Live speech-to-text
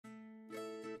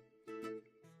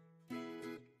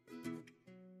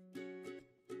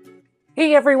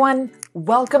Hey everyone,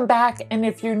 welcome back, and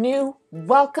if you're new,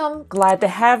 welcome, glad to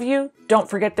have you. Don't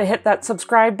forget to hit that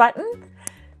subscribe button.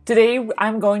 Today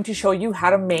I'm going to show you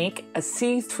how to make a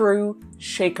see-through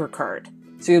shaker card.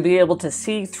 So you'll be able to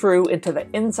see through into the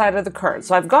inside of the card.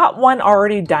 So I've got one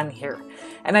already done here,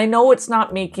 and I know it's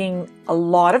not making a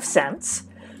lot of sense,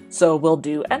 so we'll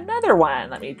do another one.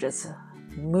 Let me just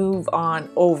move on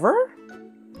over.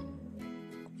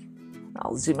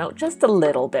 I'll zoom out just a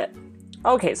little bit.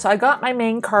 Okay, so I got my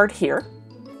main card here.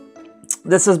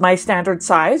 This is my standard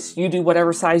size. You do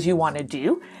whatever size you want to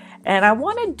do. And I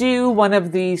want to do one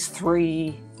of these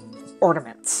three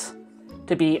ornaments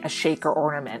to be a shaker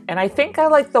ornament. And I think I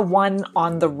like the one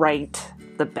on the right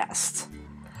the best.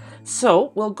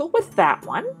 So we'll go with that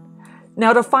one.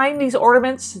 Now to find these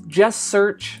ornaments, just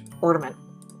search ornament.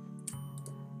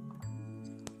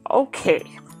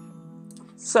 Okay,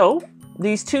 so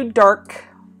these two dark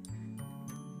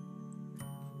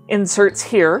inserts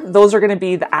here, those are going to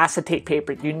be the acetate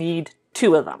paper. You need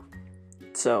 2 of them.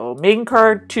 So main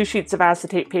card, 2 sheets of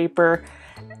acetate paper.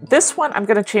 This one I'm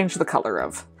going to change the color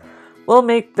of. We'll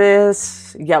make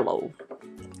this yellow.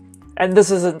 And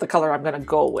this isn't the color I'm going to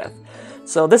go with.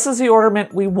 So this is the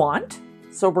ornament we want.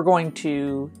 So we're going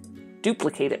to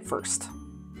duplicate it first.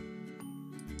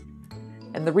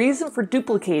 And the reason for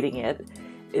duplicating it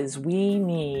is we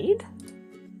need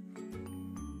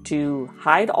to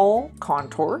hide all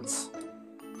contours.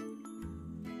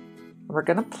 We're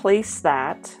going to place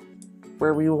that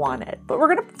where we want it, but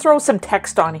we're going to throw some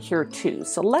text on here too.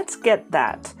 So let's get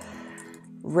that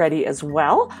ready as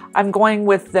well. I'm going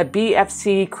with the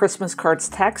BFC Christmas cards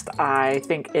text. I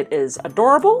think it is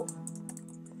adorable.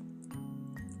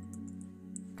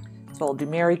 So I'll do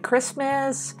Merry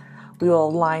Christmas. We will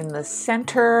align the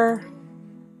center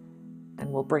and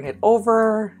we'll bring it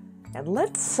over and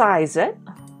let's size it.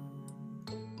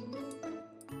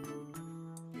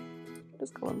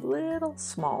 Just go a little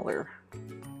smaller.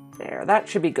 There, that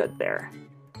should be good there.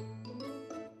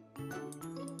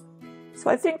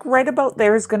 So I think right about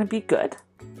there is going to be good.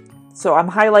 So I'm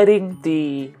highlighting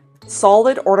the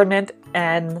solid ornament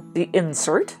and the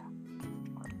insert.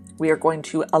 We are going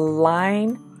to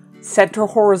align center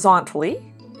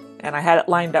horizontally, and I had it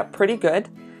lined up pretty good.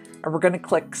 And we're going to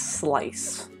click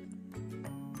slice.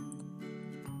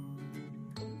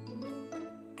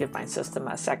 Give my system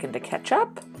a second to catch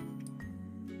up.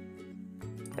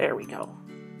 There we go.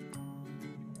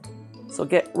 So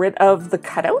get rid of the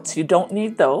cutouts. You don't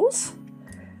need those.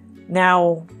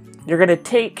 Now you're going to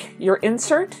take your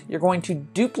insert, you're going to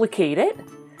duplicate it.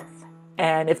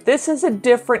 And if this is a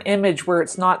different image where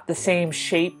it's not the same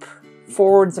shape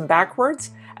forwards and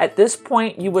backwards, at this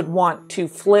point you would want to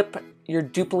flip your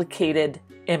duplicated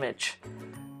image.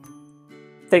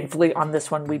 Thankfully on this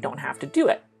one we don't have to do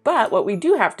it. But what we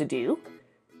do have to do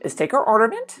is take our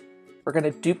ornament, we're going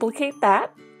to duplicate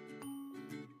that.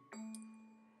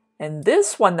 And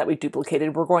this one that we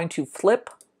duplicated, we're going to flip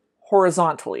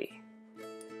horizontally.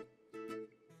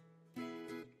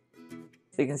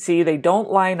 So you can see they don't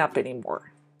line up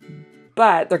anymore,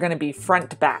 but they're going to be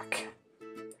front to back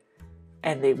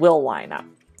and they will line up.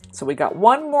 So we got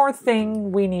one more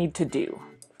thing we need to do.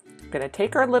 I'm going to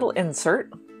take our little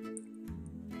insert.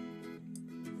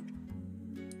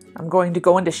 I'm going to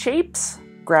go into shapes,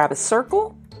 grab a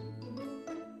circle.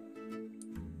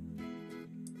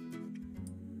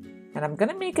 And I'm going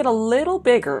to make it a little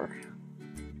bigger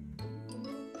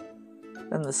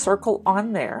than the circle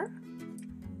on there.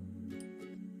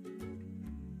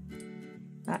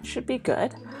 That should be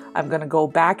good. I'm going to go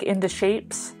back into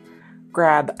shapes,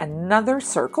 grab another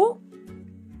circle.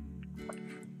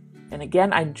 And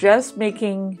again, I'm just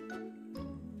making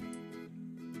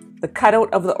the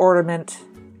cutout of the ornament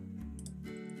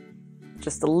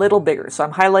just a little bigger. So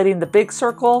I'm highlighting the big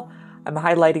circle. I'm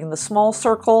highlighting the small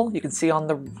circle. You can see on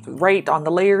the right on the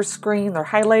layers screen, they're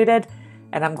highlighted,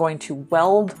 and I'm going to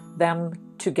weld them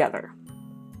together.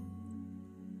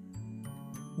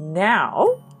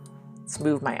 Now, let's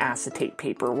move my acetate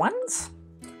paper ones.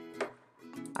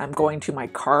 I'm going to my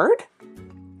card.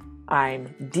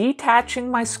 I'm detaching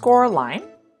my score line.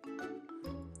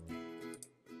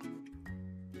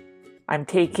 I'm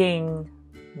taking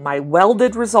my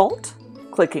welded result,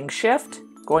 clicking Shift,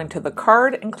 going to the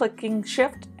card and clicking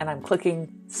Shift, and I'm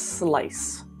clicking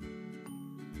Slice.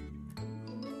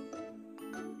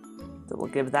 So we'll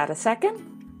give that a second.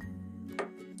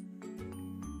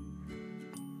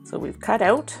 So we've cut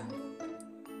out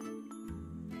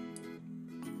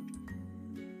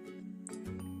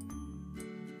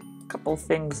a couple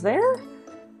things there.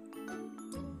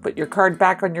 Put your card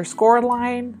back on your score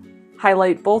line,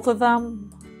 highlight both of them,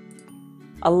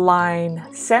 align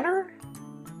center,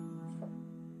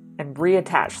 and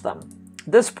reattach them.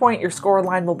 At this point, your score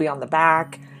line will be on the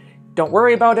back. Don't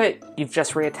worry about it, you've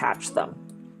just reattached them.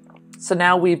 So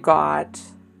now we've got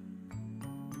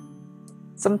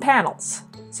some panels.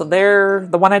 So there,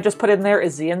 the one I just put in there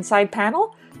is the inside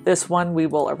panel. This one we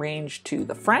will arrange to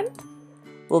the front,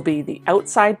 will be the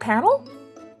outside panel.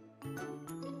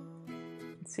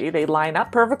 See, they line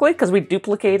up perfectly because we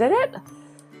duplicated it.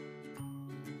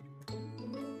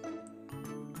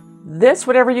 This,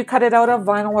 whatever you cut it out of,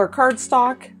 vinyl or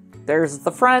cardstock, there's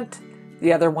the front.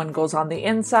 The other one goes on the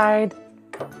inside.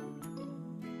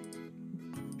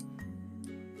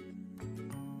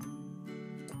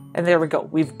 And there we go,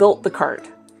 we've built the card.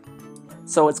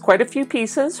 So it's quite a few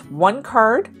pieces, one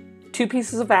card, 2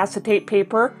 pieces of acetate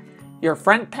paper, your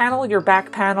front panel, your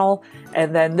back panel,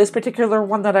 and then this particular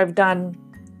one that I've done,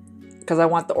 because I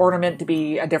want the ornament to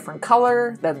be a different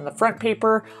color than the front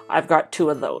paper, I've got 2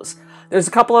 of those. There's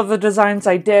a couple of the designs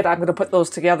I did, I'm going to put those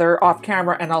together off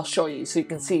camera and I'll show you so you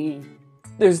can see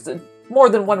there's more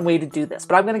than one way to do this.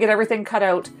 But I'm going to get everything cut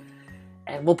out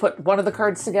and we'll put one of the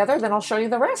cards together, then I'll show you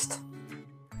the rest.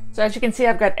 So as you can see,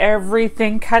 I've got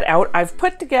everything cut out. I've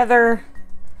put together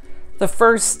the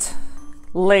first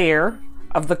layer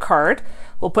of the card.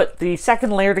 We'll put the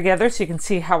second layer together so you can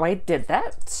see how I did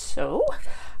that. So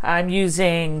I'm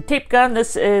using tape gun.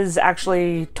 This is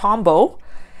actually Tombow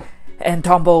and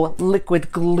Tombow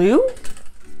liquid glue.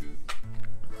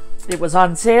 It was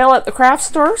on sale at the craft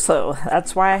store, so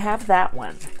that's why I have that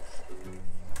one.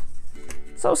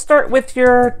 So start with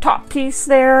your top piece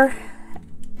there.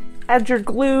 Add your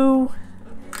glue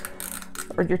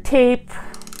or your tape.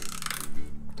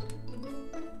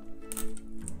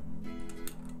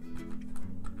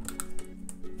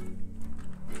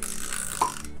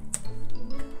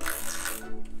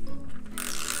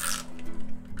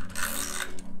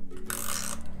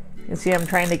 You can see I'm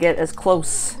trying to get as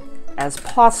close as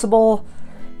possible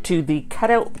to the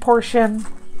cutout portion.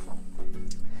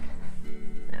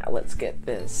 Now let's get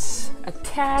this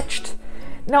attached.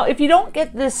 Now, if you don't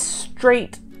get this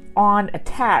straight on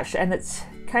attached and it's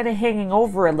kind of hanging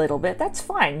over a little bit, that's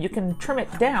fine. You can trim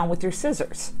it down with your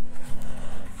scissors.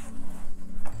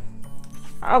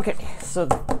 Okay, so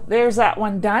there's that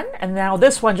one done. And now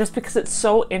this one, just because it's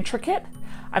so intricate,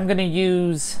 I'm going to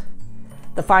use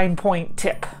the fine point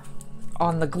tip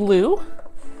on the glue.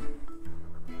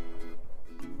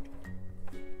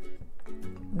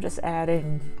 I'm just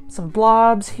adding some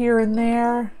blobs here and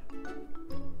there.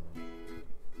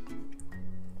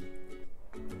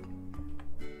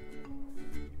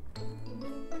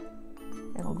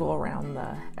 It'll go around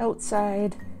the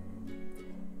outside.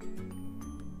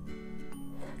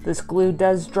 This glue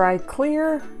does dry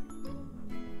clear.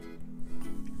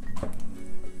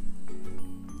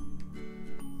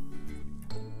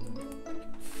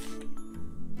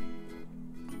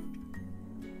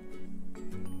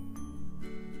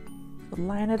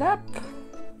 Line it up.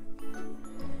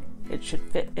 It should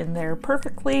fit in there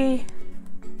perfectly.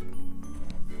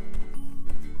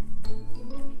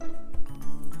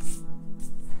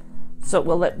 So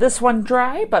we'll let this one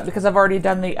dry, but because I've already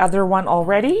done the other one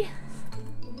already,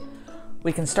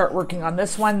 we can start working on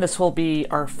this one. This will be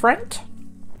our front.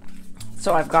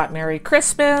 So I've got Merry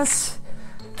Christmas.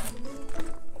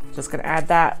 Just gonna add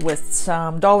that with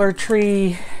some Dollar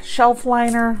Tree shelf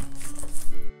liner.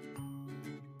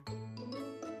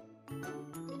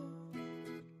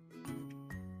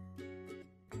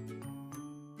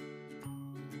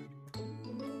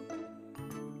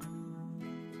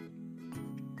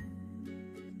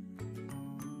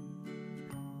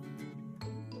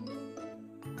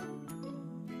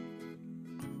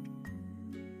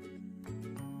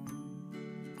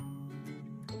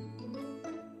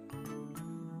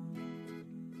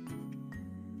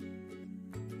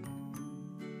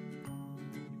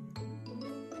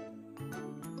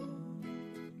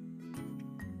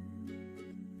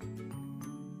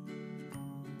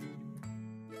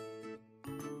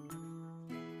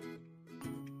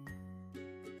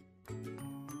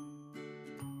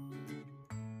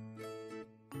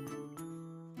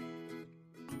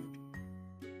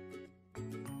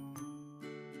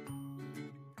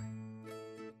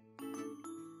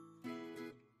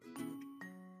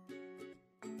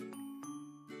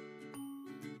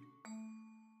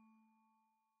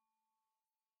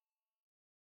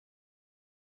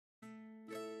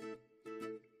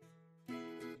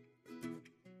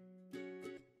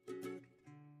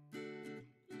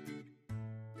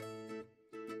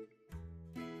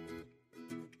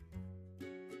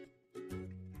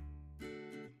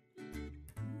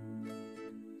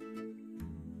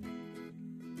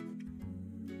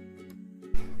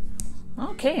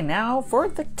 Okay, now for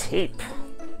the tape.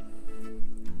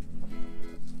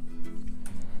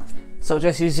 So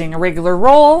just using a regular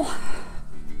roll,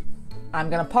 I'm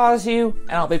going to pause you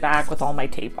and I'll be back with all my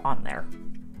tape on there.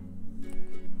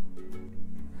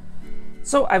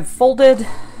 So I've folded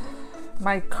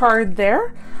my card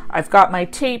there. I've got my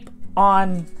tape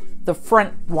on the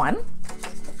front one.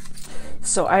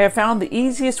 So I have found the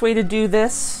easiest way to do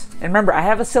this, and remember I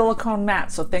have a silicone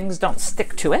mat so things don't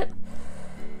stick to it,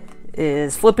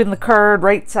 is flipping the card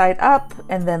right side up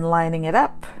and then lining it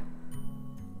up.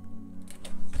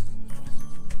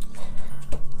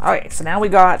 Okay, so now we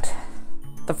got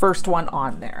the first one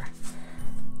on there.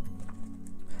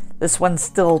 This one's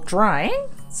still drying,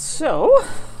 so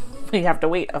we have to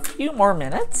wait a few more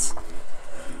minutes.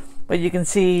 But you can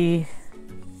see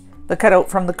the cutout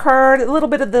from the card, a little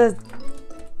bit of the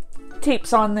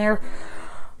tape's on there.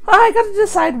 I got to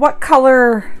decide what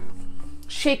color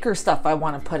shaker stuff I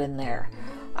want to put in there.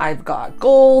 I've got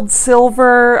gold,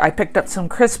 silver, I picked up some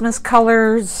Christmas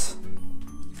colors.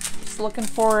 Just looking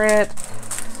for it.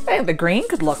 I think the green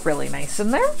could look really nice in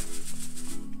there.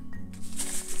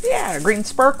 Yeah, green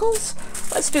sparkles.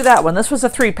 Let's do that one. This was a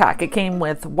 3-pack. It came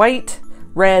with white,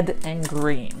 red, and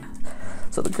green.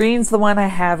 So the green's the one I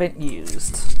haven't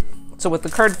used. So with the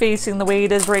card facing the way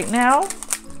it is right now,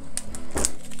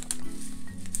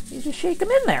 you just shake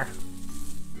them in there.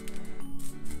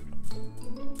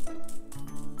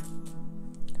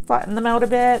 Flatten them out a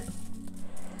bit.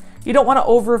 You don't want to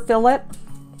overfill it.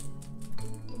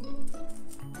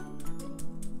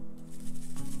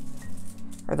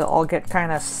 Or they'll all get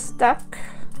kind of stuck.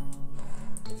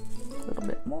 A little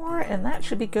bit more, and that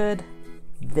should be good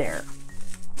there.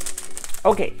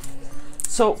 Okay,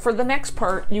 so for the next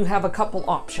part, you have a couple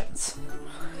options.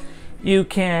 You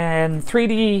can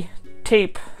 3D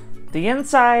tape the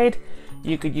inside,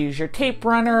 you could use your tape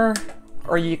runner,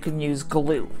 or you can use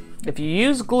glue. If you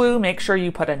use glue, make sure you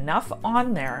put enough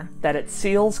on there that it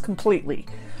seals completely.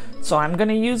 So I'm going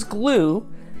to use glue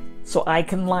so I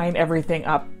can line everything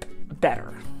up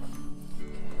better.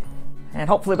 And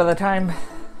hopefully by the time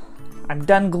I'm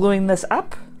done gluing this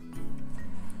up,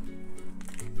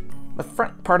 the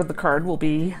front part of the card will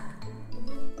be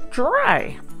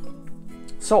dry.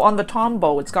 So on the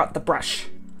Tombow, it's got the brush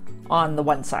on the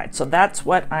one side. So that's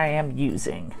what I am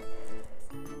using.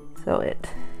 So it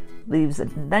leaves a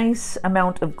nice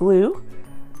amount of glue.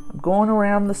 I'm going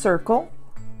around the circle.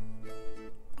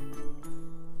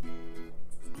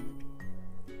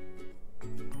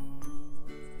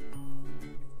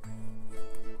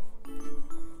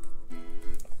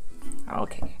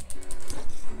 Okay.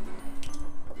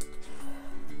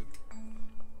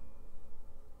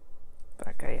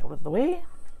 That guy out of the way.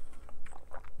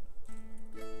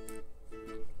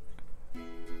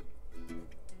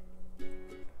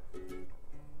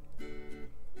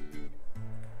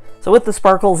 So with the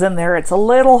sparkles in there, it's a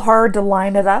little hard to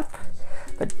line it up,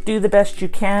 but do the best you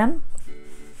can.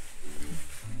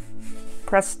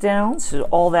 Press down so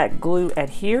all that glue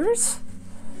adheres.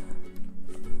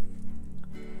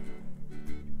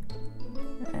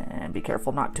 And be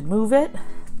careful not to move it.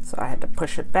 So I had to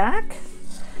push it back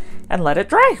and let it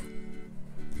dry.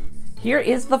 Here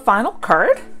is the final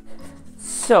card.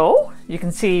 So you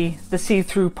can see the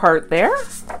see-through part there.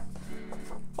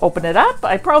 Open it up.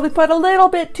 I probably put a little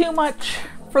bit too much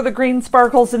for the green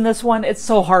sparkles in this one. It's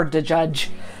so hard to judge.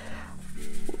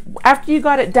 After you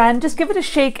got it done, just give it a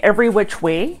shake every which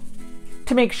way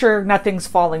to make sure nothing's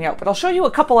falling out. But I'll show you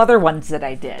a couple other ones that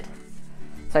I did.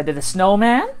 So I did a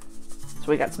snowman.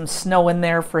 So we got some snow in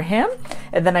there for him.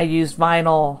 And then I used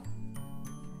vinyl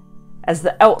as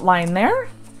the outline there.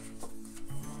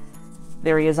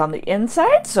 There he is on the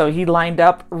inside. So he lined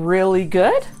up really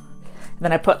good.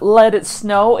 Then I put Let It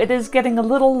Snow. It is getting a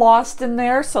little lost in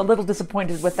there, so a little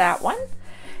disappointed with that one.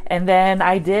 And then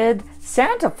I did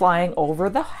Santa flying over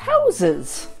the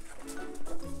houses.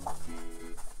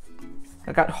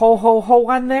 I got Ho Ho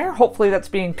Ho on there. Hopefully that's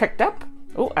being picked up.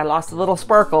 Oh, I lost a little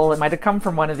sparkle. It might have come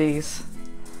from one of these.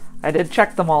 I did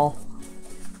check them all.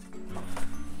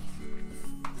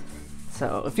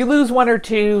 So if you lose one or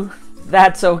two,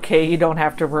 that's okay. You don't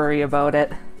have to worry about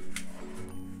it.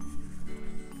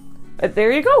 But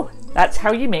there you go. That's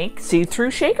how you make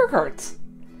see-through shaker cards.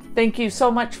 Thank you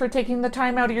so much for taking the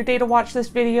time out of your day to watch this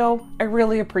video. I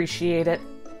really appreciate it,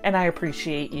 and I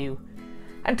appreciate you.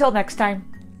 Until next time.